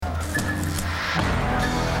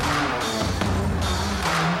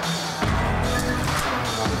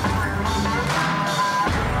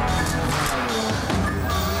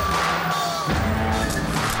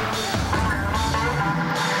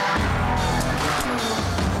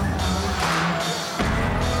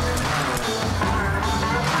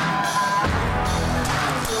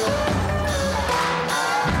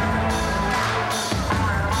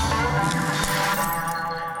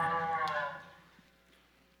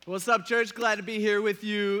What's up, church? Glad to be here with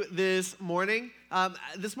you this morning.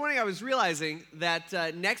 This morning I was realizing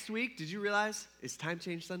that next week, did you realize, it's Time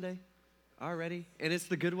Change Sunday already? And it's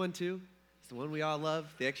the good one too. It's the one we all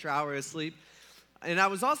love, the extra hour of sleep. And I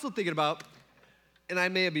was also thinking about, and I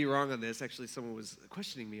may be wrong on this, actually someone was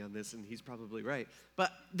questioning me on this and he's probably right,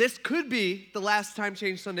 but this could be the last Time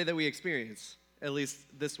Change Sunday that we experience, at least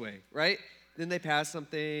this way, right? Then they passed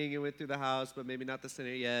something and went through the House, but maybe not the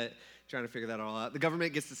Senate yet, trying to figure that all out. The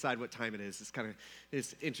government gets to decide what time it is.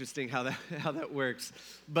 It's interesting how that works.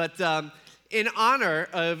 But in honor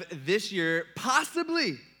of this year,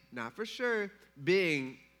 possibly, not for sure,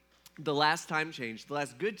 being the last time change, the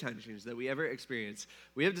last good time change that we ever experienced,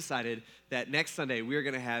 we have decided that next Sunday we are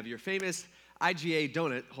going to have your famous IGA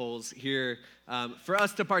donut holes here for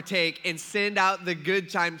us to partake and send out the good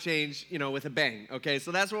time change, with a bang, okay?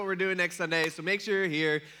 So that's what we're doing next Sunday, so make sure you're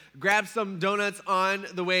here. Grab some donuts on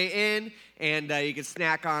the way in, and you can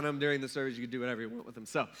snack on them during the service. You can do whatever you want with them.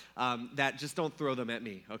 So just don't throw them at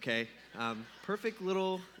me, okay? Perfect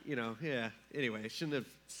little, anyway, I shouldn't have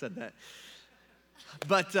said that.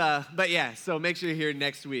 But yeah, so make sure you're here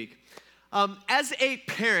next week. As a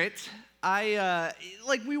parent,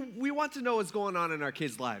 we want to know what's going on in our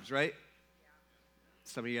kids' lives, right?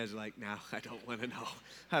 Some of you guys are like, no, I don't want to know.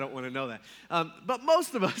 I don't want to know that. But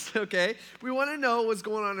most of us, okay, we want to know what's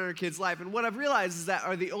going on in our kids' life. And what I've realized is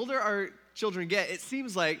that the older our children get, it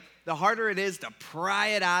seems like the harder it is to pry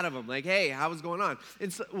it out of them. Like, hey, what's going on?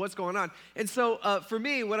 And so, what's going on? And so for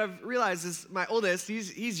me, what I've realized is my oldest,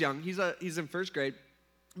 he's young. He's in first grade.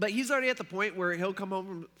 But he's already at the point where he'll come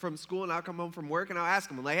home from school and I'll come home from work and I'll ask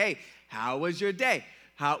him, I'm like, hey, how was your day?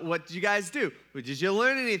 What did you guys do? Did you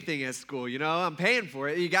learn anything at school? I'm paying for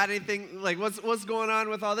it. You got anything, like what's going on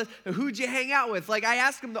with all this? Who'd you hang out with? Like I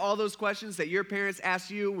ask him all those questions that your parents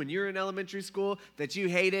asked you when you were in elementary school that you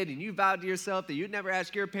hated and you vowed to yourself that you'd never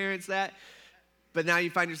ask your parents that, but now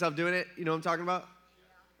you find yourself doing it. You know what I'm talking about?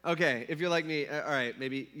 Okay, if you're like me, all right,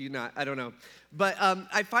 maybe you're not, I don't know. But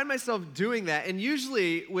I find myself doing that, and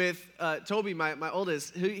usually with Toby, my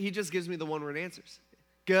oldest, he just gives me the one-word answers.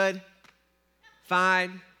 Good,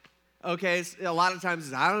 fine, okay. A lot of times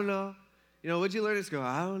it's, I don't know. What'd you learn at school?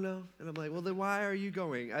 I don't know. And I'm like, well, then why are you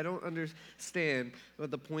going? I don't understand what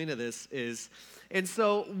the point of this is. And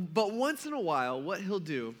so, but once in a while, what he'll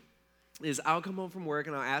do is I'll come home from work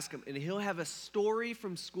and I'll ask him, and he'll have a story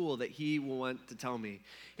from school that he will want to tell me.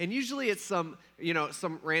 And usually it's some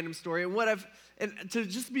random story. And to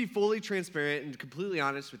just be fully transparent and completely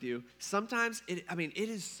honest with you, sometimes it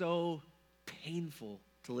is so painful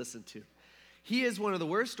to listen to. He is one of the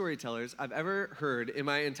worst storytellers I've ever heard in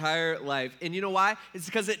my entire life. And you know why? It's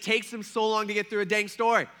because it takes him so long to get through a dang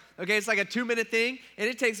story. Okay, it's like a 2-minute thing, and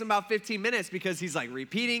it takes him about 15 minutes because he's like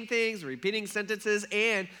repeating things, repeating sentences,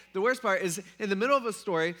 and the worst part is in the middle of a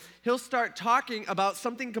story, he'll start talking about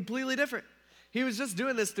something completely different. He was just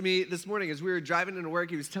doing this to me this morning as we were driving into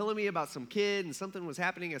work. He was telling me about some kid and something was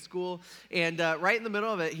happening at school, and right in the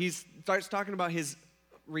middle of it, he starts talking about his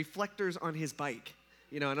reflectors on his bike.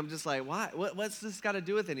 And I'm just like, why? What's this got to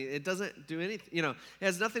do with anything? It doesn't do anything. It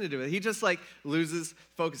has nothing to do with it. He just loses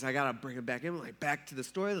focus. I got to bring him back in, back to the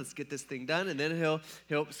story. Let's get this thing done. And then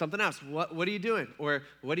he'll something else. What are you doing? Or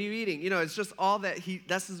what are you eating? It's just all that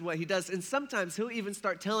this is what he does. And sometimes he'll even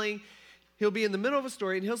start he'll be in the middle of a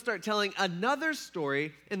story and he'll start telling another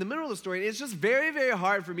story in the middle of the story. And it's just very, very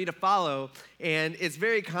hard for me to follow, and it's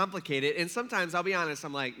very complicated. And sometimes, I'll be honest,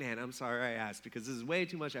 I'm like, man, I'm sorry I asked, because this is way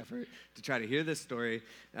too much effort to try to hear this story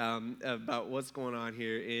about what's going on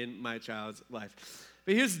here in my child's life.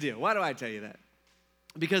 But here's the deal. Why do I tell you that?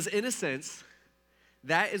 Because in a sense,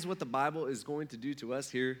 that is what the Bible is going to do to us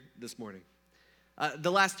here this morning.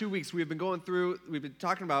 The last 2 weeks, we've been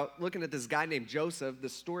talking about looking at this guy named Joseph, the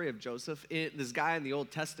story of Joseph, this guy in the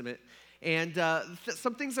Old Testament. And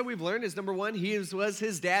some things that we've learned is, number one, he was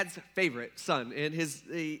his dad's favorite son. And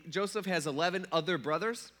Joseph has 11 other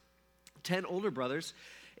brothers, 10 older brothers.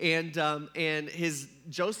 And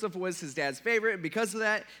Joseph was his dad's favorite, and because of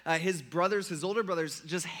that, his older brothers,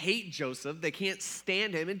 just hate Joseph. They can't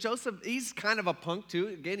stand him. And Joseph, he's kind of a punk too.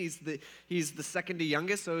 Again, he's the second to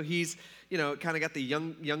youngest, so he's kind of got the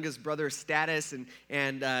youngest brother status,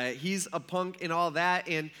 and he's a punk and all that,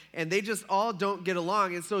 and they just all don't get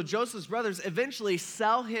along. And so Joseph's brothers eventually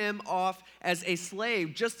sell him off as a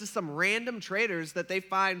slave just to some random traders that they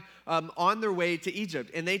find on their way to Egypt,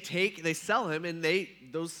 and they sell him, and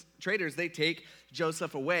those traders take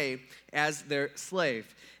Joseph away as their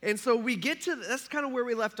slave. And so that's kind of where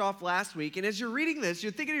we left off last week. And as you're reading this,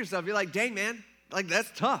 you're thinking to yourself, you're like, dang, man,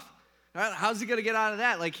 that's tough. All right, how's he going to get out of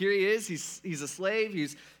that? Like, here he is. He's a slave.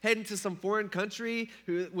 He's heading to some foreign country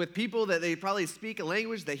with people that they probably speak a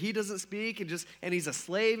language that he doesn't speak, and he's a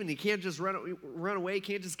slave, and he can't just run away,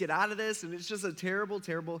 can't just get out of this. And it's just a terrible,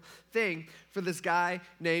 terrible thing for this guy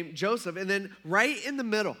named Joseph. And then right in the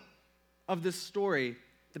middle of this story,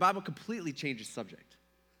 the Bible completely changes subject.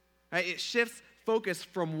 Right? It shifts focus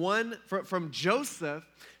from Joseph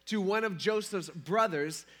to one of Joseph's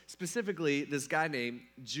brothers, specifically this guy named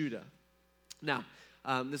Judah. Now,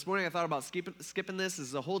 this morning I thought about skipping this. This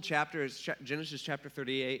is a whole chapter. It's Genesis chapter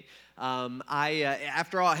 38.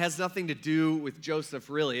 After all, it has nothing to do with Joseph,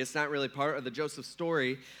 really. It's not really part of the Joseph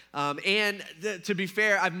story. To be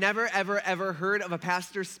fair, I've never, ever heard of a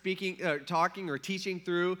pastor talking or teaching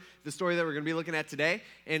through the story that we're going to be looking at today.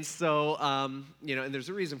 And so, and there's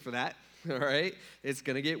a reason for that. All right? It's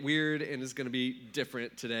going to get weird, and it's going to be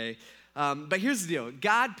different today. But here's the deal.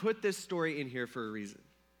 God put this story in here for a reason.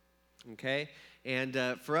 Okay? And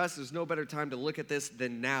for us, there's no better time to look at this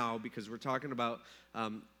than now, because we're talking about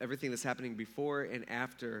everything that's happening before and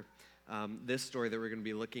after this story that we're going to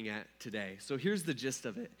be looking at today. So here's the gist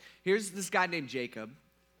of it. Here's this guy named Jacob.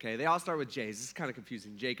 Okay, they all start with J's. This is kind of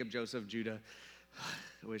confusing. Jacob, Joseph, Judah.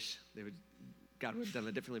 I wish God would have done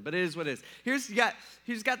it differently, but it is what it is.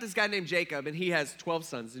 He's got this guy named Jacob, and he has 12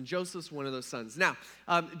 sons, and Joseph's one of those sons. Now,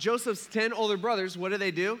 Joseph's 10 older brothers, what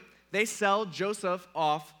do? They sell Joseph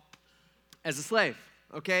off as a slave,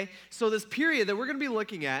 okay? So this period that we're going to be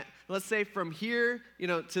looking at, let's say from here,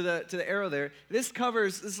 to the arrow there, this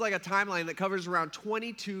is like a timeline that covers around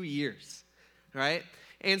 22 years, right?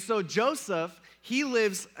 And so Joseph, he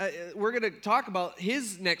lives, we're going to talk about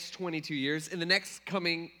his next 22 years in the next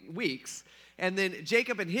coming weeks. And then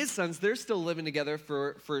Jacob and his sons, they're still living together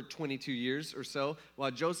for 22 years or so, while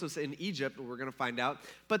Joseph's in Egypt, we're going to find out.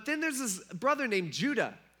 But then there's this brother named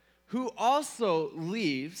Judah, who also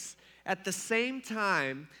leaves at the same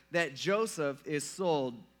time that Joseph is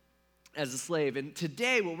sold as a slave. And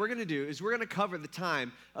today, what we're going to do is we're going to cover the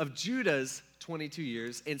time of Judah's 22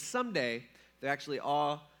 years, and someday they're actually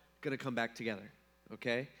all going to come back together,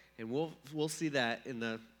 okay? And we'll see that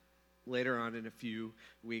later on in a few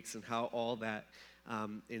weeks and how all that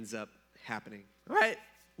ends up happening. All right?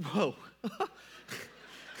 Whoa.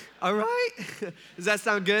 All right? Does that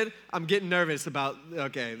sound good? I'm getting nervous about,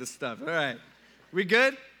 this stuff. All right. We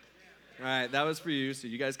good? All right, that was for you, so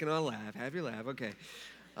you guys can all laugh. Have your laugh, okay.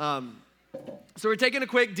 So we're taking a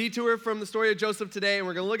quick detour from the story of Joseph today, and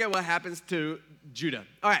we're going to look at what happens to Judah.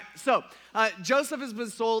 All right, so Joseph has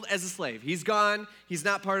been sold as a slave. He's gone. He's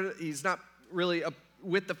not really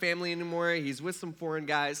with the family anymore. He's with some foreign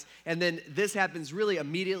guys. And then this happens really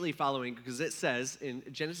immediately following, because it says in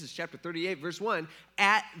Genesis chapter 38, verse 1,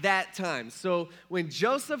 at that time. So when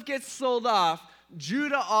Joseph gets sold off,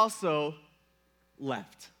 Judah also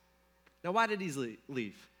left. Now, why did he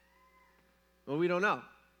leave? Well, we don't know.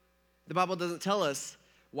 The Bible doesn't tell us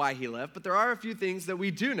why he left, but there are a few things that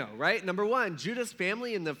we do know, right? Number one, Judah's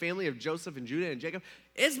family and the family of Joseph and Judah and Jacob,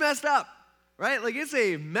 it's messed up, right? Like, it's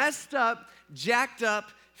a messed up, jacked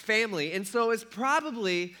up family. And so it's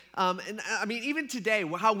probably, even today,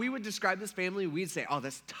 how we would describe this family, we'd say, oh,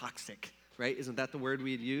 that's toxic, right? Isn't that the word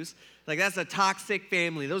we'd use? Like, that's a toxic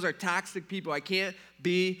family. Those are toxic people. I can't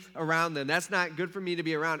be around them. That's not good for me to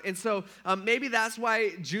be around. And so maybe that's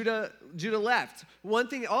why Judah left. One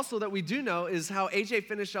thing also that we do know is how AJ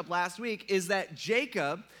finished up last week is that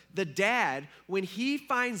Jacob, the dad, when he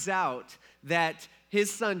finds out that his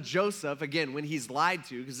son Joseph, again, when he's lied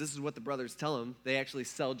to, because this is what the brothers tell him, they actually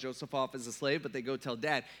sell Joseph off as a slave, but they go tell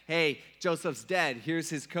dad, hey, Joseph's dead. Here's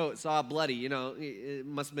his coat. It's all bloody. It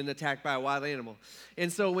must have been attacked by a wild animal.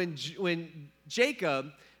 And so when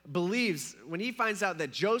Jacob believes, when he finds out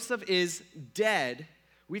that Joseph is dead,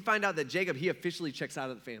 we find out that Jacob, he officially checks out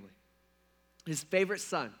of the family. His favorite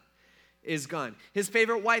son is gone. His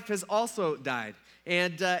favorite wife has also died.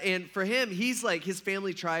 And for him, he's like, his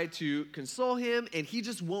family tried to console him, and he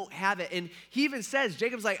just won't have it. And he even says,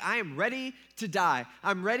 Jacob's like, I am ready to die.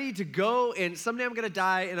 I'm ready to go, and someday I'm going to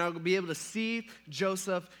die, and I'll be able to see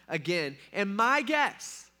Joseph again. And my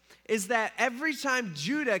guess is that every time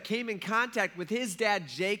Judah came in contact with his dad,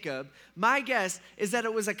 Jacob, my guess is that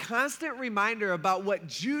it was a constant reminder about what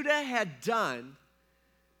Judah had done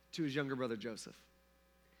to his younger brother, Joseph.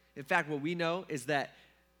 In fact, what we know is that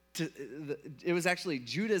it was actually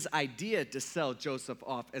Judah's idea to sell Joseph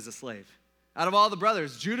off as a slave. Out of all the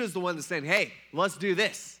brothers, Judah's the one that's saying, hey, let's do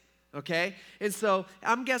this. Okay? And so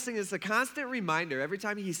I'm guessing it's a constant reminder every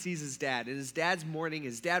time he sees his dad. And his dad's mourning.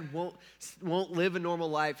 His dad won't live a normal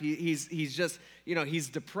life. He's just, he's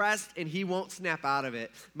depressed and he won't snap out of it.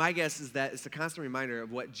 My guess is that it's a constant reminder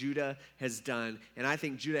of what Judah has done. And I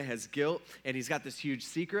think Judah has guilt, and he's got this huge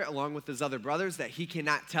secret along with his other brothers that he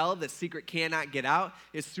cannot tell. The secret cannot get out.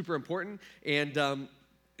 It's super important. And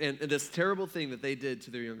this terrible thing that they did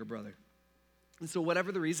to their younger brother. And so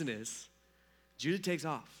whatever the reason is, Judah takes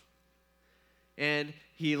off. And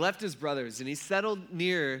he left his brothers, and he settled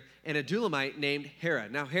near an Adullamite named Hera.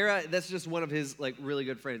 Now, Hera, that's just one of his really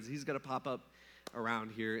good friends. He's going to pop up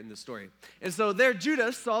around here in the story. And so there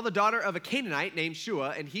Judah saw the daughter of a Canaanite named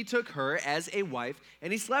Shua, and he took her as a wife,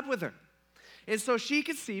 and he slept with her. And so she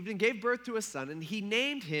conceived and gave birth to a son, and he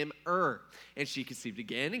named him And she conceived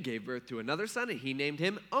again and gave birth to another son, and he named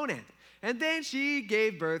him Onan. And then she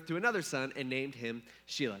gave birth to another son and named him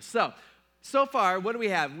Shelah. So far, what do we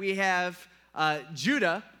have? We have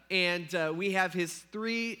Judah, and we have his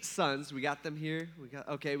 3 sons. We got them here. We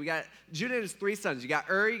got Judah and his 3 sons. You got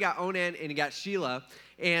you got Onan, and you got Shelah.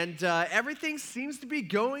 And everything seems to be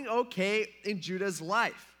going okay in Judah's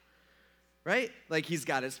life, right? Like, he's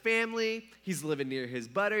got his family. He's living near his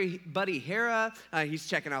buddy Hera. He's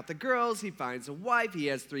checking out the girls. He finds a wife. He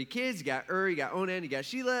has 3 kids. You got you got Onan, you got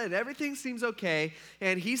Shelah, and everything seems okay.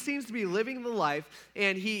 And he seems to be living the life.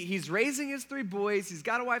 And he's raising his 3 boys. He's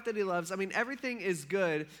got a wife that he loves. I mean, everything is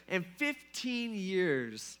good. And 15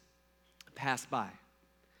 years pass by.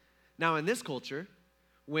 Now, in this culture,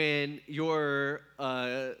 when your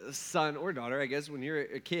son or daughter, I guess, when you're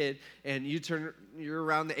a kid and you're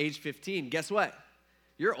around the age 15, guess what?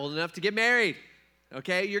 You're old enough to get married,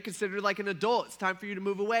 okay? You're considered like an adult. It's time for you to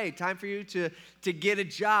move away, time for you to get a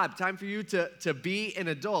job, time for you to be an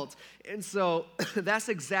adult. And so that's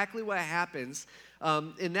exactly what happens.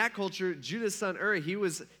 In that culture, Judah's son he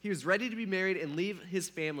was ready to be married and leave his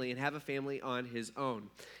family and have a family on his own.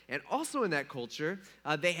 And also in that culture,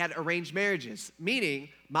 they had arranged marriages, meaning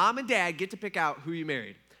mom and dad get to pick out who you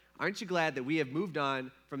married. Aren't you glad that we have moved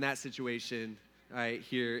on from that situation right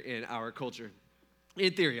here in our culture?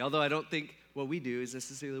 In theory, although I don't think what we do is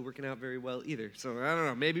necessarily working out very well either. So I don't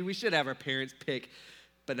know, maybe we should have our parents pick,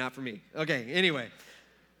 but not for me. Okay, anyway.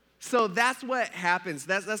 So that's what happens.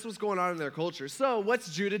 That's what's going on in their culture. So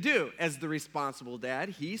what's Judah do? As the responsible dad,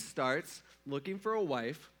 he starts looking for a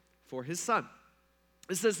wife for his son.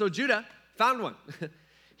 It says, so Judah found one.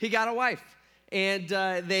 He got a wife. And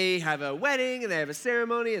they have a wedding, and they have a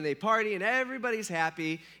ceremony, and they party, and everybody's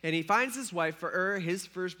happy. And he finds his wife for his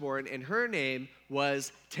firstborn, and her name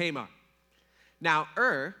was Tamar. Now,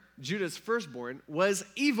 Judah's firstborn, was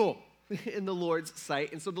evil in the Lord's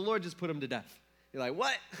sight, and so the Lord just put him to death. You're like,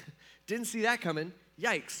 what? Didn't see that coming.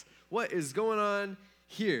 Yikes. What is going on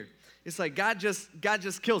here? It's like God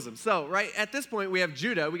just kills him. So, right, at this point, we have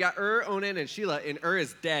Judah. We got Onan, and Shelah, and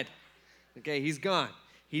is dead. Okay, he's gone.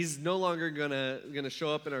 He's no longer gonna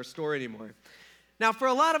show up in our story anymore. Now, for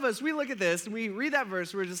a lot of us, we look at this, and we read that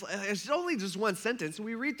verse, we're just, it's only just one sentence, and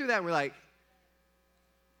we read through that, and we're like,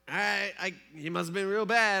 all right, he must have been real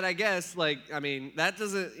bad, I guess. That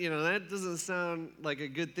doesn't sound like a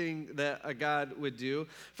good thing that a God would do.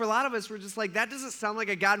 For a lot of us, we're just like, that doesn't sound like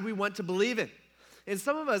a God we want to believe in. And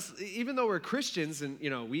some of us, even though we're Christians and,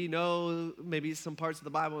 we know maybe some parts of the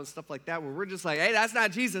Bible and stuff like that, where we're just like, hey, that's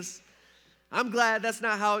not Jesus. I'm glad that's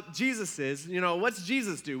not how Jesus is. What's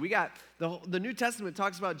Jesus do? We got the New Testament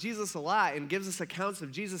talks about Jesus a lot and gives us accounts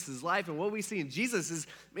of Jesus' life. And what we see in Jesus is,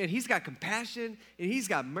 man, he's got compassion and he's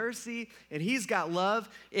got mercy and he's got love.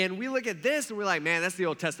 And we look at this and we're like, man, that's the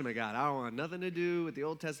Old Testament God. I don't want nothing to do with the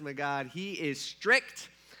Old Testament God. He is strict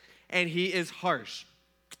and he is harsh.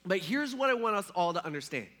 But here's what I want us all to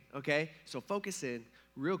understand, okay? So focus in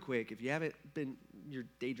real quick. If you haven't been, you're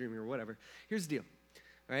daydreaming or whatever, here's the deal,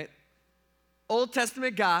 all right? Old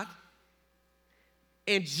Testament God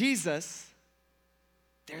and Jesus,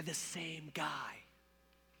 they're the same guy.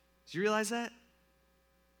 Did you realize that?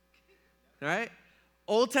 All right?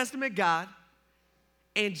 Old Testament God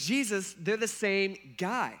and Jesus, they're the same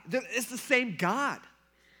guy. It's the same God.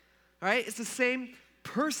 All right? It's the same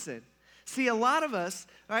person. See, a lot of us,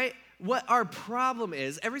 all right, what our problem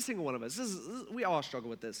is, every single one of us, we all struggle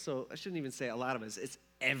with this, so I shouldn't even say a lot of us. It's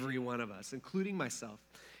every one of us, including myself.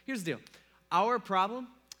 Here's the deal. Our problem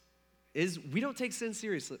is we don't take sin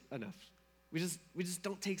seriously enough. We just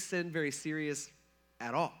don't take sin very serious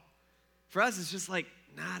at all. For us, it's just like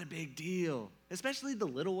not a big deal. especially the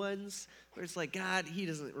little ones, where it's like, God, he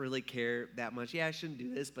doesn't really care that much. Yeah, I shouldn't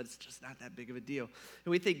do this, but it's just not that big of a deal.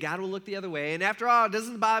 And we think God will look the other way. And after all,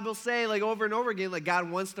 doesn't the Bible say, like, over and over again, like, God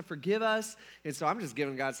wants to forgive us? And so I'm just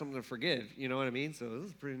giving God something to forgive. You know what I mean? So this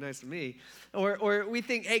is pretty nice of me. Or we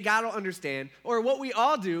think, hey, God will understand. Or what we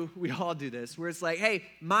all do this, where it's like, hey,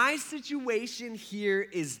 my situation here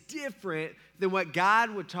is different than what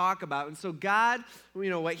God would talk about. And so God,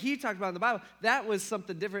 what he talked about in the Bible, that was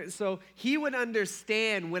something different. So he would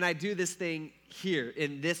understand when I do this thing here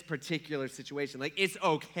in this particular situation. Like, it's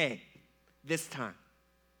okay this time.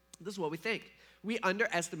 This is what we think. We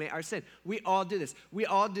underestimate our sin. We all do this. We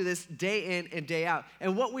all do this day in and day out.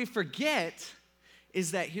 And what we forget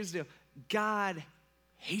is that, here's the deal, God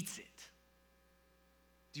hates it.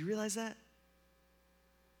 Do you realize that?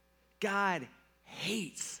 God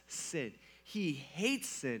hates sin. He hates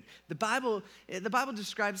sin. The Bible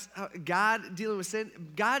describes how God dealing with sin.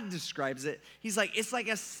 God describes it. He's like, it's like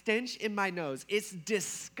a stench in my nose. It's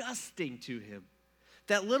disgusting to him.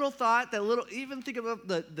 That little thought, even think about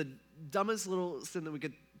the dumbest little sin that we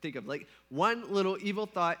could think of. Like one little evil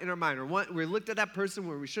thought in our mind, or we looked at that person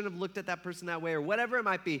where we shouldn't have looked at that person that way, or whatever it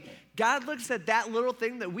might be. God looks at that little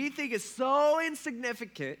thing that we think is so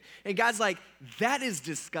insignificant, and God's like, that is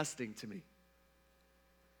disgusting to me.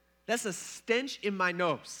 That's a stench in my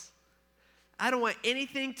nose. I don't want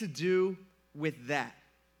anything to do with that.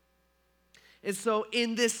 And so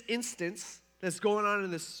in this instance that's going on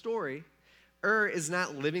in this story, is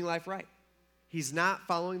not living life right. He's not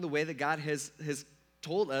following the way that God has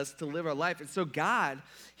told us to live our life. And so God,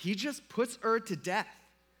 he just puts to death.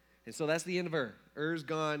 And so that's the end of Er's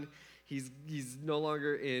gone. He's no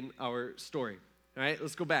longer in our story. All right,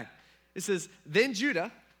 let's go back. It says, then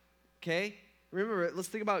Judah, okay, remember, let's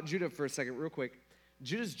think about Judah for a second real quick.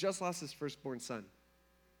 Judah's just lost his firstborn son.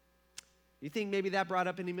 You think maybe that brought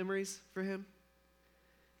up any memories for him?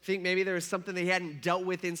 Think maybe there was something that he hadn't dealt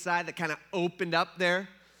with inside that kind of opened up there?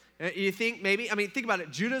 You think maybe, think about it.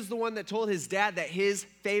 Judah's the one that told his dad that his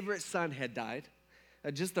favorite son had died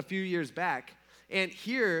just a few years back. And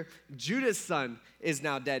here, Judah's son is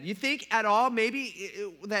now dead. You think at all maybe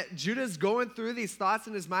that Judah's going through these thoughts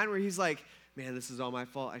in his mind where he's like, man, this is all my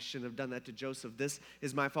fault. I shouldn't have done that to Joseph. This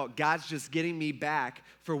is my fault. God's just getting me back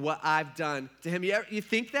for what I've done to him. You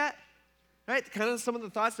think that? Right? Kind of some of the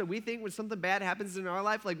thoughts that we think when something bad happens in our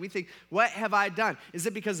life, like we think, what have I done? Is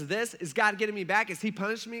it because of this? Is God getting me back? Is he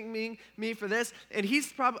punishing me for this? And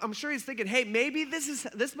I'm sure he's thinking, hey, maybe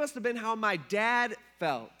this must have been how my dad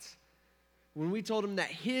felt when we told him that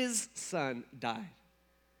his son died.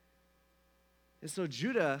 And so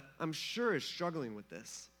Judah, I'm sure, is struggling with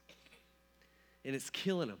this. And it's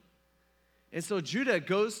killing him. And so Judah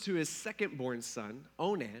goes to his second-born son,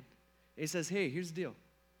 Onan, and he says, hey, here's the deal.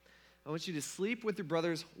 I want you to sleep with your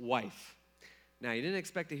brother's wife. Now, you didn't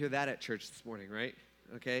expect to hear that at church this morning, right?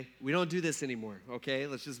 Okay? We don't do this anymore, okay?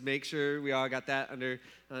 Let's just make sure we all got that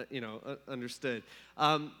understood.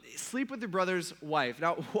 Sleep with your brother's wife.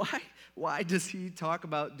 Now, why does he talk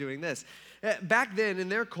about doing this? Back then, in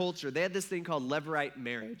their culture, they had this thing called levirate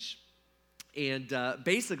marriage. And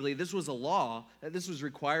basically, this was a law. This was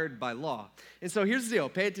required by law. And so here's the deal.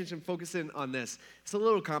 Pay attention. Focus in on this. It's a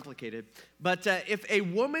little complicated. But if a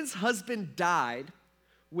woman's husband died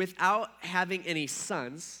without having any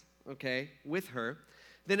sons, okay, with her,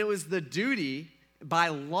 then it was the duty by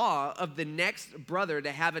law of the next brother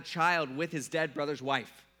to have a child with his dead brother's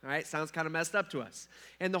wife. All right? Sounds kind of messed up to us.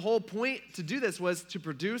 And the whole point to do this was to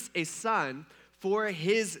produce a son for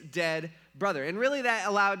his dead brother. And really that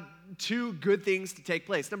allowed two good things to take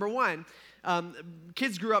place. Number one,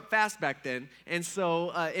 kids grew up fast back then. And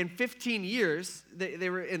so in 15 years, they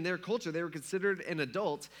were in their culture, they were considered an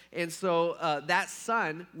adult. And so that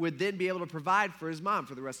son would then be able to provide for his mom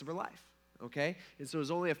for the rest of her life. Okay? And so it was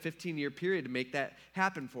only a 15-year period to make that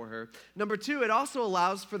happen for her. Number two, it also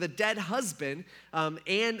allows for the dead husband,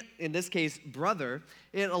 and in this case, brother,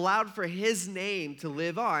 it allowed for his name to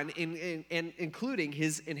live on, including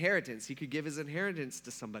his inheritance. He could give his inheritance to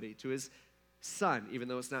somebody, to his son, even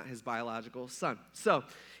though it's not his biological son. So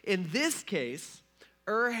in this case,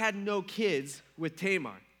 had no kids with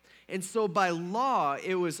Tamar. And so by law,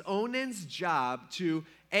 it was Onan's job to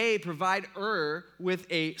A, provide with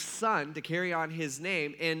a son to carry on his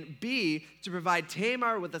name, and B, to provide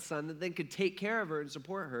Tamar with a son that then could take care of her and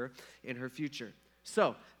support her in her future.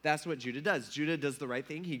 So that's what Judah does. Judah does the right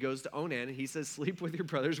thing. He goes to Onan and he says, sleep with your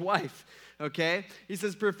brother's wife, okay? He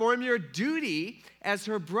says, perform your duty as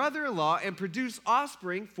her brother-in-law and produce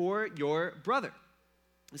offspring for your brother.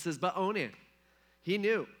 It says, but Onan, he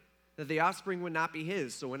knew that the offspring would not be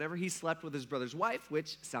his. So whenever he slept with his brother's wife,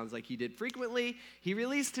 which sounds like he did frequently, he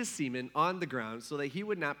released his semen on the ground so that he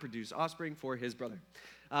would not produce offspring for his brother.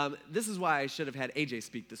 This is why I should have had AJ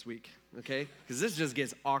speak this week, okay? Because this just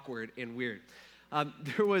gets awkward and weird.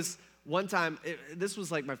 There was one time, this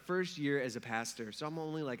was like my first year as a pastor, so I'm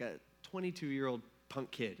only like a 22-year-old punk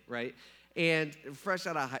kid, right? And fresh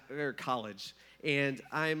out of college. And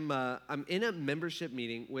I'm in a membership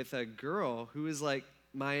meeting with a girl who is like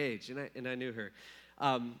my age, and I knew her.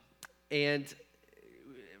 And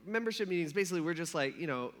membership meetings, basically, we're just like,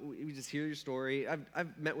 we just hear your story.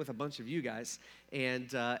 I've met with a bunch of you guys,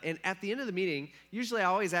 and at the end of the meeting, usually I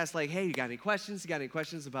always ask, like, hey, you got any questions? You got any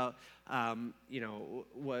questions about,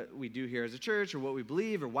 what we do here as a church, or what we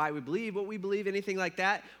believe, or why we believe what we believe, anything like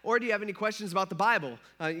that? Or do you have any questions about the Bible?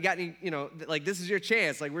 You got any, like, this is your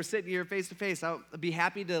chance. Like, we're sitting here face to face. I'll be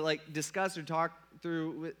happy to, like, discuss or talk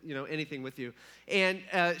through, anything with you. And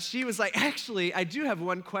she was like, actually, I do have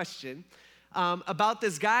one question about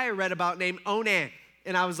this guy I read about named Onan.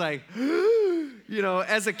 And I was like,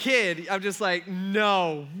 as a kid, I'm just like,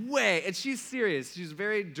 no way. And she's serious. She's a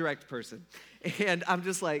very direct person. And I'm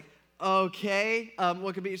just like, okay,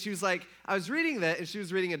 what could be? She was like, I was reading that, and she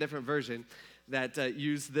was reading a different version that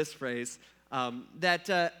used this phrase,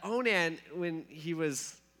 that Onan, when he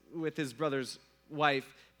was with his brother's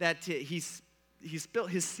wife, that he spilt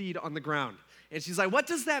his seed on the ground. And she's like, what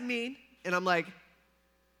does that mean? And I'm like,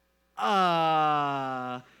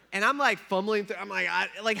 and I'm like fumbling through. I'm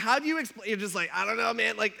like, how do you explain? You're just like, I don't know,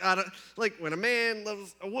 man. Like when a man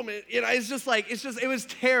loves a woman, it was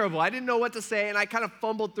terrible. I didn't know what to say, and I kind of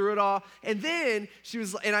fumbled through it all. And then she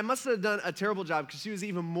was, and I must have done a terrible job because she was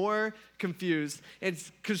even more confused. And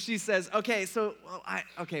because she says, okay, so,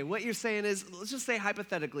 what you're saying is, let's just say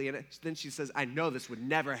hypothetically, and then she says, I know this would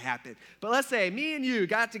never happen, but let's say me and you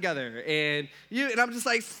got together, and I'm just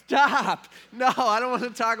like, stop. No, I don't want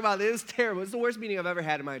to talk about it. It was terrible. It's the worst meeting I've ever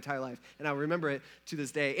had in my entire life, and I remember it to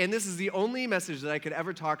this day. And this is the only message that I could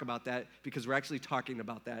ever talk about that, because we're actually talking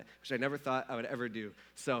about that, which I never thought I would ever do.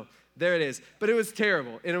 So there it is. But it was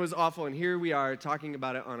terrible, and it was awful, and here we are talking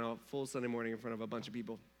about it on a full Sunday morning in front of a bunch of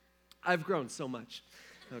people. I've grown so much,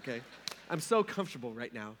 okay? I'm so comfortable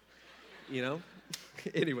right now,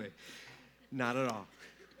 Anyway, not at all.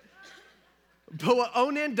 But what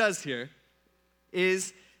Onan does here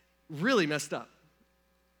is really messed up.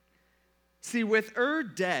 See, with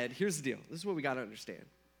dead, here's the deal. This is what we got to understand.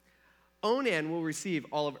 Onan will receive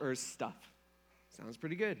all of stuff. Sounds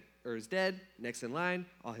pretty good. Is dead, next in line,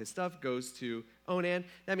 all his stuff goes to Onan.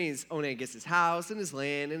 That means Onan gets his house and his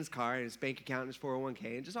land and his car and his bank account and his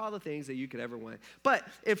 401k and just all the things that you could ever want. But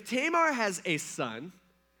if Tamar has a son,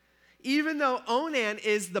 even though Onan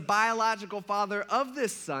is the biological father of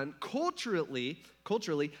this son, culturally,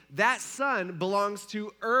 that son belongs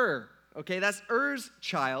to Okay, that's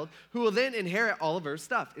child, who will then inherit all of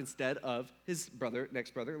stuff instead of his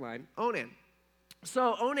next brother in line, Onan.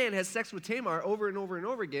 So Onan has sex with Tamar over and over and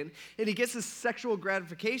over again, and he gets this sexual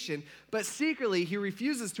gratification, but secretly he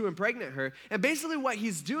refuses to impregnate her. And basically what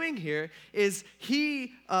he's doing here is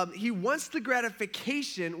he wants the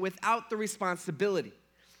gratification without the responsibility.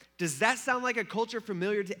 Does that sound like a culture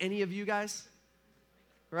familiar to any of you guys?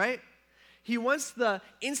 Right? He wants the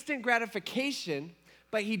instant gratification,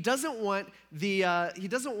 but he doesn't want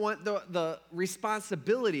the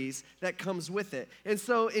responsibilities that comes with it. And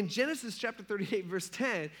so in Genesis chapter 38, verse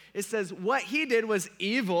 10, it says, what he did was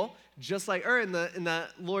evil, just like in the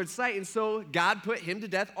Lord's sight, and so God put him to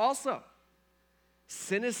death also.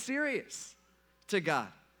 Sin is serious to God.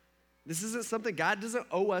 This isn't something, God doesn't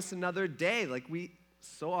owe us another day like we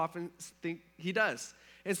so often think he does.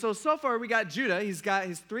 And so far we got Judah. He's got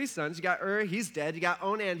his 3 sons. You got he's dead. You got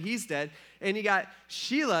Onan, he's dead. And you got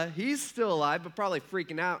Shelah, he's still alive, but probably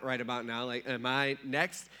freaking out right about now. Like, am I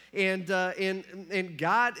next? And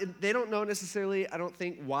God, they don't know necessarily, I don't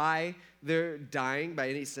think, why they're dying by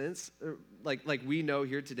any sense. Like we know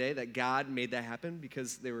here today that God made that happen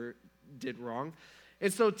because they did wrong.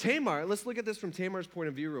 And so Tamar, let's look at this from Tamar's point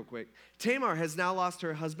of view real quick. Tamar has now lost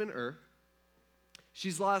her husband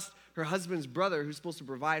She's lost her husband's brother who's supposed to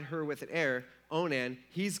provide her with an heir, Onan.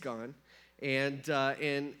 He's gone. And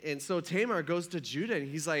so Tamar goes to Judah, and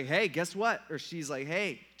he's like, hey, guess what? Or she's like,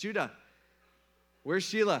 hey, Judah, where's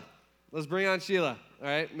Shelah? Let's bring on Shelah, all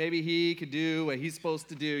right? Maybe he could do what he's supposed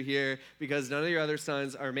to do here because none of your other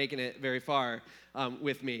sons are making it very far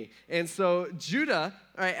with me. And so Judah,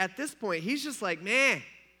 all right, at this point, he's just like, man,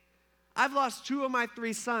 I've lost 2 of my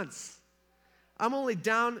 3 sons. I'm only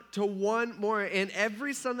down to 1 more, and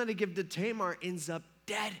every son that I give to Tamar ends up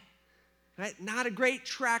dead. Right? Not a great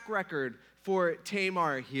track record for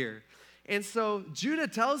Tamar here. And so Judah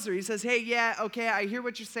tells her, he says, hey, yeah, okay, I hear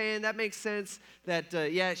what you're saying. That makes sense that,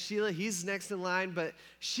 yeah, Shelah, he's next in line, but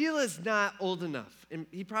Shelah's not old enough. And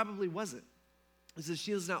he probably wasn't. He says,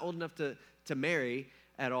 Shelah's not old enough to marry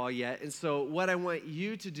at all yet. And so what I want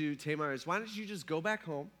you to do, Tamar, is why don't you just go back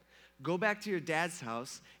home, go back to your dad's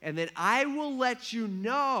house, and then I will let you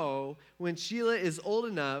know when Shelah is old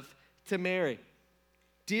enough to marry.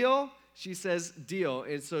 Deal? She says, deal.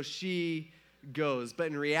 And so she goes. But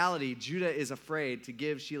in reality, Judah is afraid to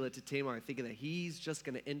give Shelah to Tamar, thinking that he's just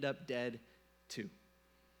going to end up dead too.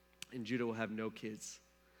 And Judah will have no kids.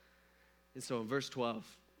 And so in verse 12,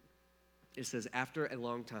 it says, after a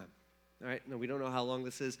long time. All right, now we don't know how long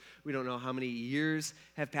this is. We don't know how many years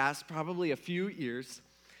have passed, probably a few years.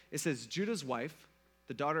 It says, Judah's wife,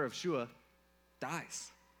 the daughter of Shua,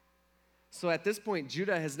 dies. So at this point,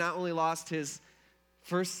 Judah has not only lost his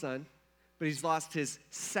first son, but he's lost his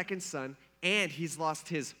second son, and he's lost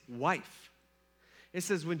his wife. It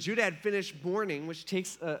says, when Judah had finished mourning, which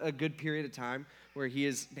takes a good period of time, where he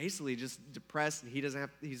is basically just depressed, and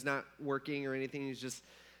he's not working or anything, he's just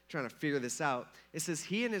trying to figure this out. It says,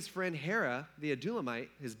 he and his friend Hera, the Adulamite,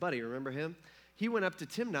 his buddy, remember him? He went up to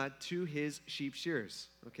Timnah to his sheep shearers.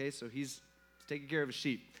 Okay, so he's taking care of his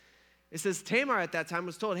sheep. It says, Tamar at that time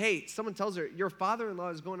was told, hey, someone tells her, your father-in-law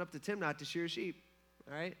is going up to Timnah to shear sheep.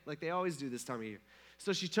 All right, like they always do this time of year.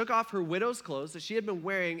 So she took off her widow's clothes that she had been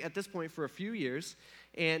wearing at this point for a few years,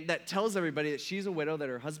 and that tells everybody that she's a widow, that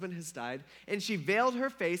her husband has died. And she veiled her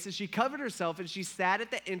face, and she covered herself, and she sat at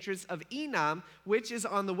the entrance of Enam, which is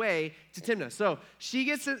on the way to Timnah. So she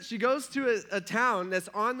goes to a town that's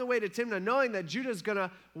on the way to Timnah, knowing that Judah's going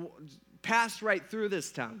to pass right through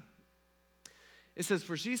this town. It says,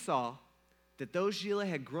 for she saw that though Shelah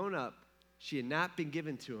had grown up, she had not been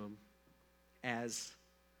given to him as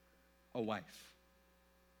a wife.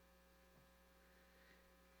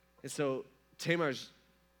 And so Tamar's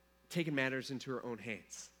taking matters into her own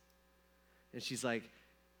hands. And she's like,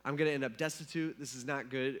 I'm going to end up destitute. This is not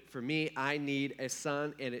good for me. I need a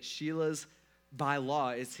son, and it's Shelah's, by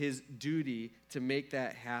law, it's his duty to make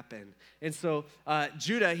that happen. And so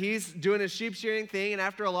Judah, he's doing his sheep shearing thing, and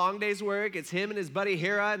after a long day's work, it's him and his buddy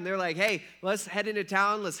Hera, and they're like, hey, let's head into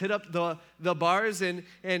town. Let's hit up the bars. And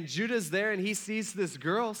Judah's there, and he sees this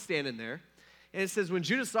girl standing there. And it says, when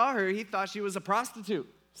Judah saw her, he thought she was a prostitute.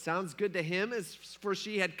 Sounds good to him, as for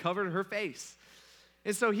she had covered her face.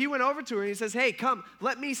 And so he went over to her and he says, hey, come,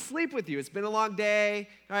 let me sleep with you. It's been a long day,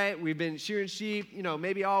 all right? We've been shearing sheep,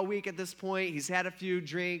 maybe all week at this point. He's had a few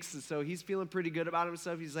drinks, and so he's feeling pretty good about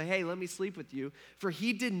himself. He's like, hey, let me sleep with you. For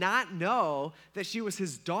he did not know that she was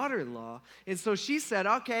his daughter-in-law. And so she said,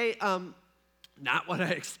 okay, not what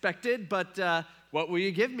I expected, but what will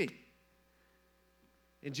you give me?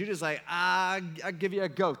 And Judah's like, I'll give you a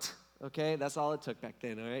goat. Okay, that's all it took back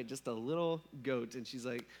then, all right? Just a little goat. And she's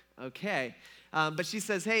like, okay. But she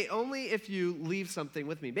says, hey, only if you leave something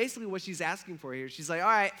with me. Basically what she's asking for here, she's like, all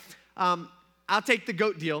right, I'll take the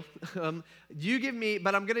goat deal. You give me,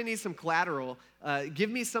 but I'm going to need some collateral. Give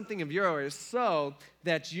me something of yours so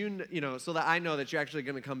that so that I know that you're actually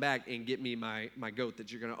going to come back and get me my goat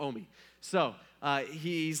that you're going to owe me. So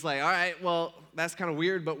he's like, all right, well, that's kind of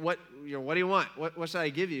weird, but what do you want? What should I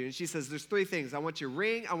give you? And she says, there's three things. I want your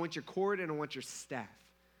ring, I want your cord, and I want your staff.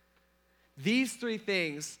 These three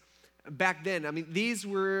things back then, these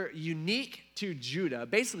were unique to Judah.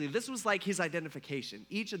 Basically, this was like his identification.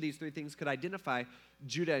 Each of these three things could identify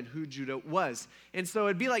Judah and who Judah was. And so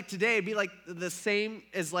it'd be like today, it'd be like the same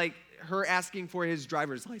as like her asking for his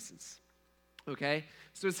driver's license. Okay?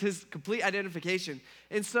 So it's his complete identification.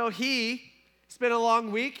 And so he spent a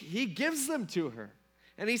long week, he gives them to her.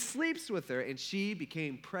 And he sleeps with her, and she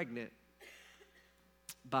became pregnant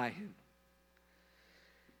by him.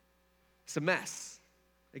 It's a mess.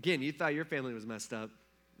 Again, you thought your family was messed up.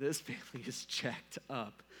 This family is jacked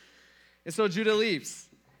up. And so Judah leaves,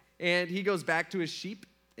 and he goes back to his sheep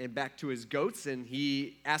and back to his goats, and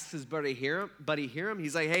he asks his buddy Hiram.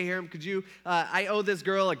 He's like, hey, Hiram, could you, I owe this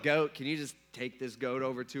girl a goat. Can you just take this goat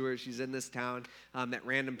over to her? She's in this town, that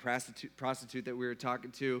random prostitute that we were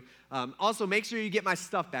talking to. Also, make sure you get my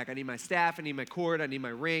stuff back. I need my staff, I need my cord, I need my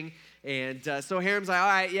ring. And so Hiram's like, all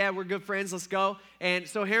right, yeah, we're good friends, let's go. And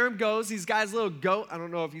so Hiram goes, he's got his little goat. I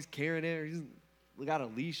don't know if he's carrying it or he's got a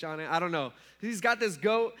leash on it. I don't know. He's got this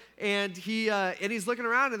goat, and he's looking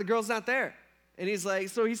around, and the girl's not there. And he's like,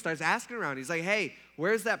 so he starts asking around. He's like, hey,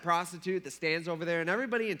 where's that prostitute that stands over there? And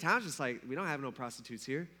everybody in town's just like, we don't have no prostitutes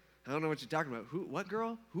here. I don't know what you're talking about. Who? What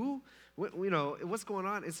girl? Who? What's going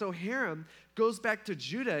on? And so Hiram goes back to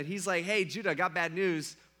Judah, and he's like, hey, Judah, I got bad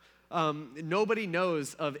news. Nobody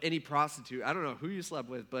knows of any prostitute. I don't know who you slept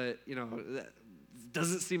with, but,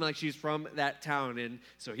 doesn't seem like she's from that town. And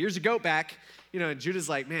so here's your goat back. And Judah's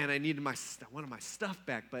like, man, I needed one of my stuff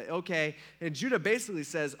back, but okay. And Judah basically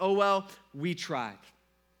says, oh, well, we tried.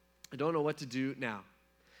 I don't know what to do now.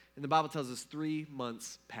 And the Bible tells us 3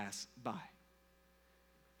 months pass by.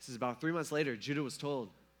 This is about 3 months later, Judah was told.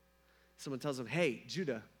 Someone tells him, hey,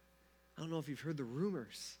 Judah, I don't know if you've heard the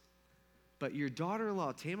rumors, but your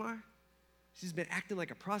daughter-in-law, Tamar, she's been acting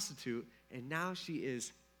like a prostitute, and now she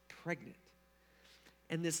is pregnant.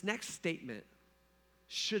 And this next statement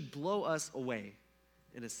should blow us away,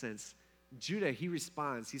 in a sense. Judah, he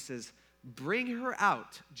responds, he says, bring her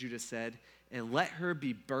out, Judah said, and let her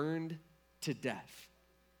be burned to death.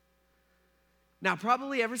 Now,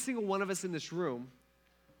 probably every single one of us in this room,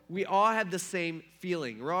 we all have the same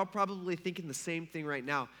feeling. We're all probably thinking the same thing right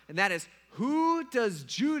now, and that is, who does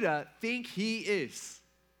Judah think he is?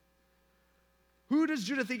 Who does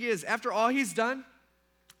Judah think he is? After all he's done,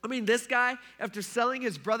 I mean, this guy, after selling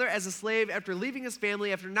his brother as a slave, after leaving his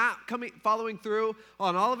family, after not following through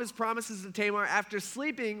on all of his promises to Tamar, after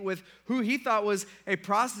sleeping with who he thought was a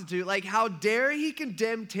prostitute, like how dare he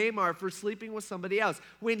condemn Tamar for sleeping with somebody else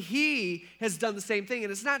when he has done the same thing?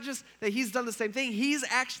 And it's not just that he's done the same thing, he's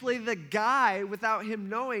actually the guy without him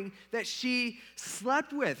knowing that she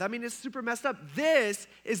slept with. I mean, it's super messed up. This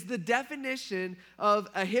is the definition of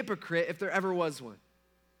a hypocrite if there ever was one.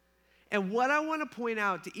 And what I want to point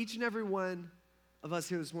out to each and every one of us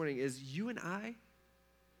here this morning is you and I,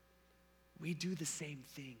 we do the same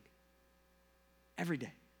thing every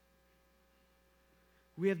day.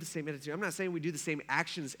 We have the same attitude. I'm not saying we do the same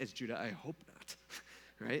actions as Judah. I hope not,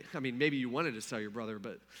 right? I mean, maybe you wanted to sell your brother,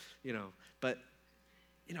 but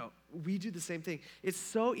we do the same thing. It's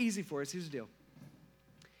so easy for us. Here's the deal.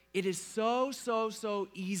 It is so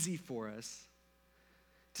easy for us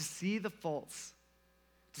to see the faults,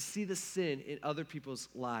 to see the sin in other people's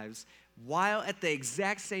lives, while at the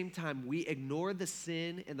exact same time we ignore the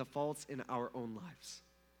sin and the faults in our own lives.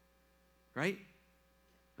 Right?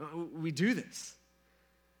 We do this.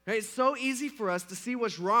 Right? It's so easy for us to see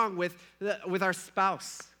what's wrong with our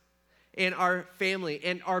spouse and our family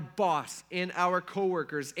and our boss and our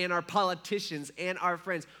coworkers and our politicians and our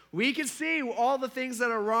friends. We can see all the things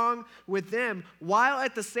that are wrong with them while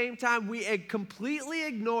at the same time we completely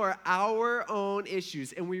ignore our own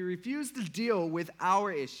issues and we refuse to deal with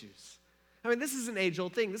our issues. I mean, this is an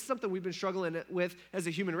age-old thing. This is something we've been struggling with as a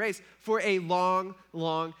human race for a long,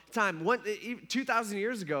 long time. 2,000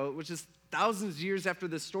 years ago, which is thousands of years after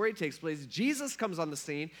this story takes place, Jesus comes on the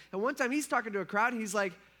scene, and one time he's talking to a crowd, and he's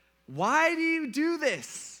like, why do you do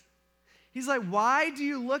this? He's like, why do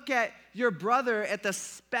you look at your brother at the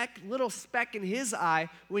little speck in his eye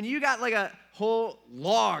when you got like a whole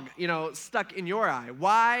log, stuck in your eye?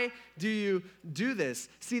 Why do you do this?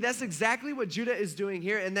 See, that's exactly what Judah is doing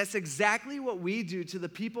here, and that's exactly what we do to the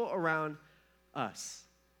people around us.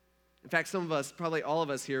 In fact, some of us, probably all of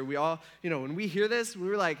us here, we all, when we hear this, we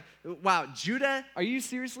were like, wow, Judah, are you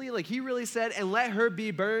seriously? Like he really said, and let her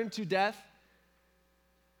be burned to death?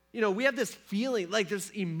 We have this feeling, like there's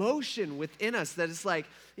emotion within us that is like,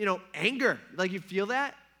 anger. Like you feel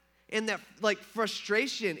that? And that like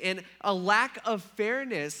frustration and a lack of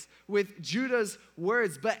fairness with Judah's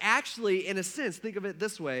words. But actually, in a sense, think of it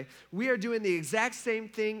this way. We are doing the exact same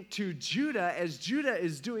thing to Judah as Judah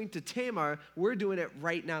is doing to Tamar. We're doing it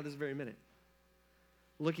right now, this very minute.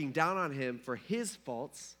 Looking down on him for his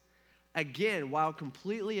faults, again, while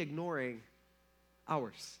completely ignoring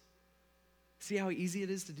ours. See how easy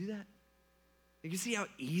it is to do that? You see how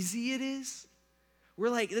easy it is?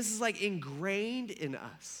 This is like ingrained in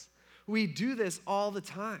us. We do this all the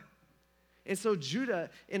time. And so Judah,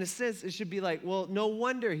 in a sense, it should be like, well, no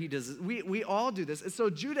wonder he does this. We all do this. And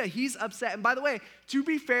so Judah, he's upset. And by the way, to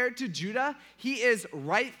be fair to Judah, he is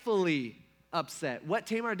rightfully upset. What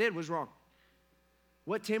Tamar did was wrong.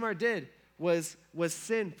 What Tamar did was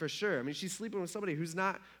sin for sure. I mean, she's sleeping with somebody who's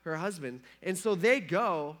not her husband. And so they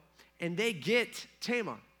go and they get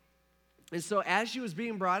Tamar. And so as she was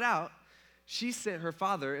being brought out, she sent her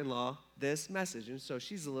father-in-law this message. And so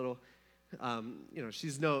she's a little,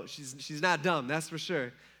 she's not dumb, that's for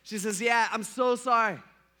sure. She says, yeah, I'm so sorry.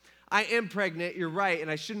 I am pregnant, you're right, and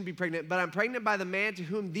I shouldn't be pregnant, but I'm pregnant by the man to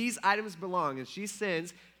whom these items belong. And she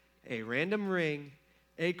sends a random ring,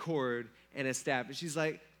 a cord, and a staff. And she's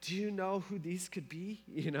like, do you know who these could be?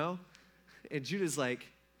 And Judah's like,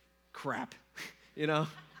 crap,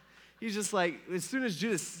 He's just like, as soon as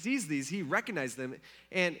Judah sees these, he recognized them.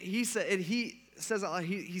 And he says, he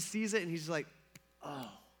sees it and he's like, oh.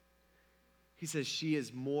 He says, she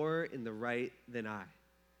is more in the right than I.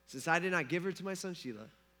 Since I did not give her to my son Shelah,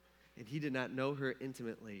 and he did not know her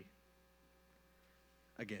intimately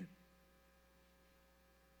again.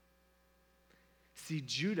 See,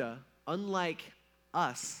 Judah, unlike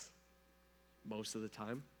us most of the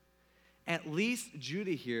time, at least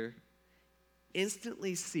Judah here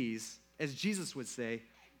instantly sees, as Jesus would say,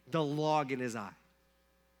 the log in his eye.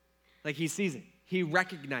 Like he sees it. He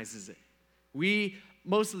recognizes it.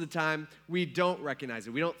 Most of the time, we don't recognize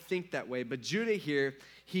it. We don't think that way. But Judah here,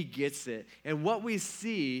 he gets it. And what we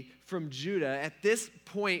see from Judah at this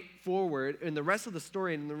point forward in the rest of the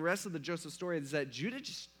story and the rest of the Joseph story is that Judah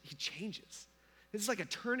he changes. It's like a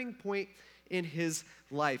turning point in his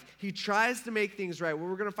life. He tries to make things right. What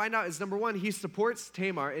we're going to find out is, number one, he supports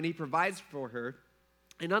Tamar and he provides for her.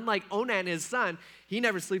 And unlike Onan, his son, he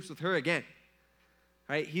never sleeps with her again.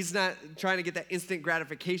 Right? He's not trying to get that instant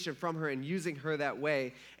gratification from her and using her that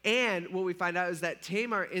way. And what we find out is that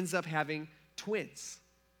Tamar ends up having twins.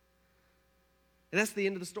 And that's the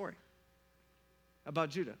end of the story about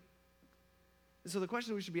Judah. And so the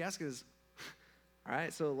question we should be asking is, all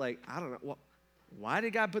right, so I don't know, why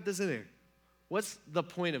did God put this in there? What's the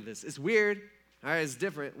point of this? It's weird. All right, it's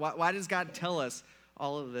different. Why does God tell us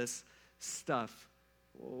all of this stuff?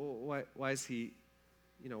 Why is he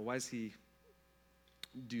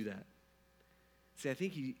do that? See, I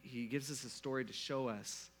think he gives us a story to show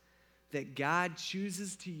us that God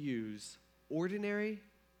chooses to use ordinary,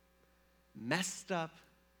 messed up,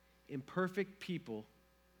 imperfect people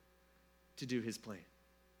to do his plan,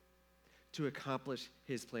 to accomplish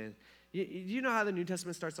his plan. You know how the New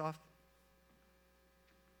Testament starts off?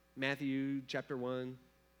 Matthew chapter 1,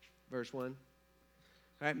 verse 1. All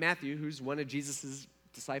right, Matthew, who's one of Jesus'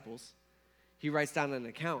 disciples, he writes down an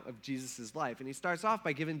account of Jesus' life. And he starts off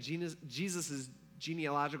by giving Jesus'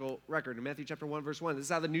 genealogical record. In Matthew chapter 1, verse 1, this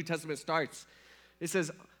is how the New Testament starts. It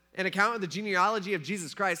says, an account of the genealogy of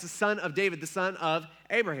Jesus Christ, the son of David, the son of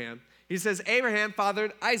Abraham. He says, Abraham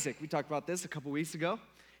fathered Isaac. We talked about this a couple weeks ago.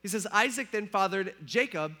 He says, Isaac then fathered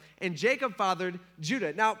Jacob, and Jacob fathered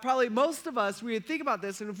Judah. Now, probably most of us, we would think about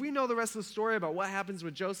this, and if we know the rest of the story about what happens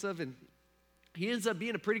with Joseph, and he ends up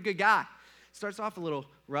being a pretty good guy. Starts off a little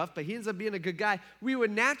rough, but he ends up being a good guy. We would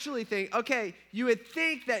naturally think, okay, you would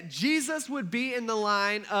think that Jesus would be in the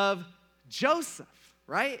line of Joseph,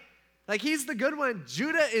 right? Like he's the good one.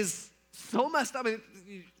 Judah is so messed up. I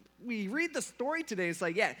mean, we read the story today, it's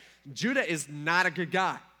like, yeah, Judah is not a good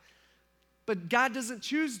guy. But God doesn't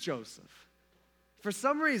choose Joseph. For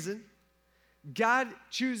some reason, God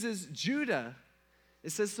chooses Judah.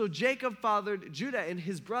 It says, so Jacob fathered Judah and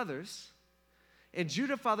his brothers. And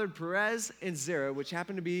Judah fathered Perez and Zerah, which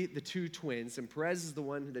happened to be the two twins. And Perez is the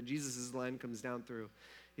one that Jesus' line comes down through.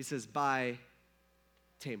 He says, by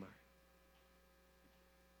Tamar.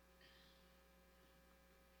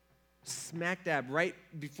 Smack dab, right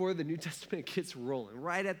before the New Testament gets rolling,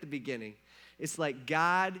 right at the beginning. It's like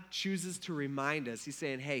God chooses to remind us. He's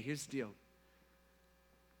saying, hey, here's the deal.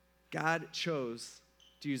 God chose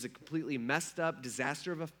to use a completely messed up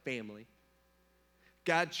disaster of a family.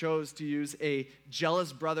 God chose to use a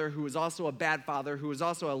jealous brother who was also a bad father, who was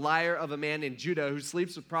also a liar of a man in Judah who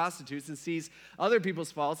sleeps with prostitutes and sees other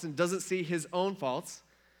people's faults and doesn't see his own faults.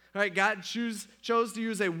 All right, God chose to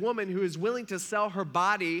use a woman who is willing to sell her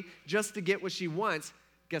body just to get what she wants.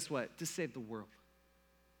 Guess what? To save the world.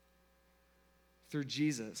 Through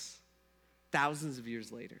Jesus, thousands of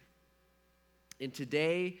years later. And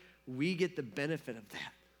today, we get the benefit of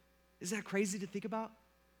that. Isn't that crazy to think about?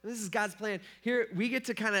 This is God's plan. Here, we get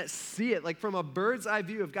to kind of see it like from a bird's eye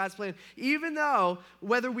view of God's plan. Even though,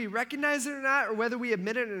 whether we recognize it or not, or whether we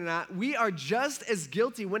admit it or not, we are just as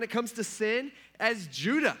guilty when it comes to sin as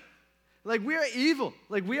Judah. Like, we are evil.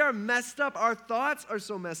 Like, we are messed up. Our thoughts are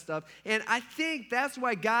so messed up. And I think that's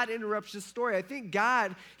why God interrupts this story. I think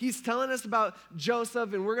God, he's telling us about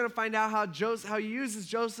Joseph, and we're going to find out how he uses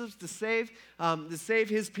Joseph to save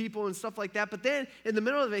his people and stuff like that. But then, in the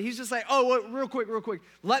middle of it, he's just like, oh, real quick.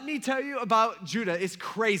 Let me tell you about Judah. It's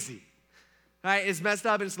crazy. All right, it's messed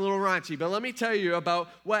up and it's a little raunchy. But let me tell you about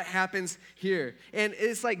what happens here. And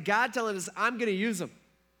it's like God telling us, I'm going to use him.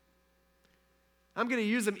 I'm going to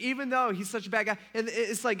use him even though he's such a bad guy. And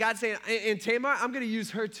it's like God saying, and Tamar, I'm going to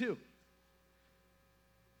use her too.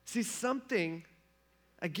 See, something,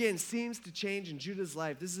 again, seems to change in Judah's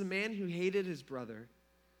life. This is a man who hated his brother,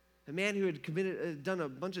 a man who had done a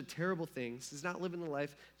bunch of terrible things. He's not living the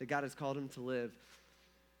life that God has called him to live.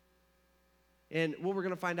 And what we're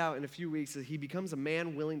going to find out in a few weeks is he becomes a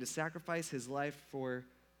man willing to sacrifice his life for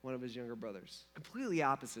one of his younger brothers. Completely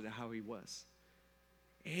opposite of how he was.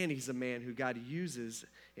 And he's a man who God uses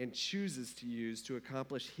and chooses to use to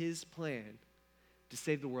accomplish his plan to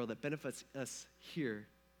save the world that benefits us here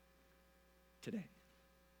today.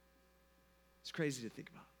 It's crazy to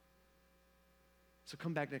think about. So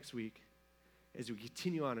come back next week as we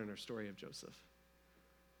continue on in our story of Joseph.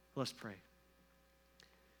 Let's pray.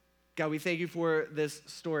 God, we thank you for this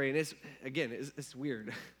story. And it's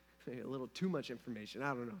weird. A little too much information. I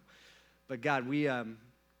don't know. But God, we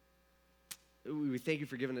thank you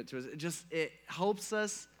for giving it to us. It helps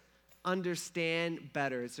us understand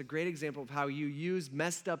better. It's a great example of how you use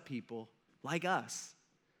messed up people like us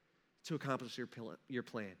to accomplish your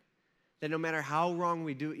plan. That no matter how wrong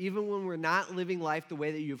we do, even when we're not living life the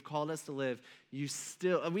way that you've called us to live,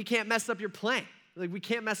 we can't mess up your plan. Like, we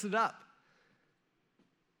can't mess it up.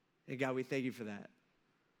 And God, we thank you for that.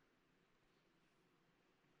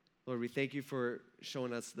 Lord, we thank you for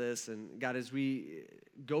showing us this. And God, as we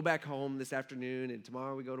go back home this afternoon and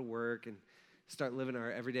tomorrow we go to work and start living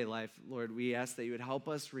our everyday life, Lord, we ask that you would help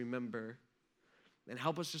us remember and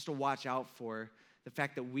help us just to watch out for the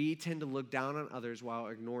fact that we tend to look down on others while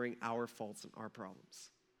ignoring our faults and our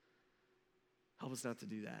problems. Help us not to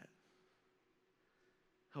do that.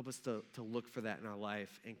 Help us to look for that in our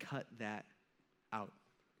life and cut that out.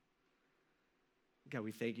 God,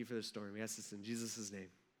 we thank you for this story. We ask this in Jesus' name.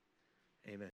 Amen.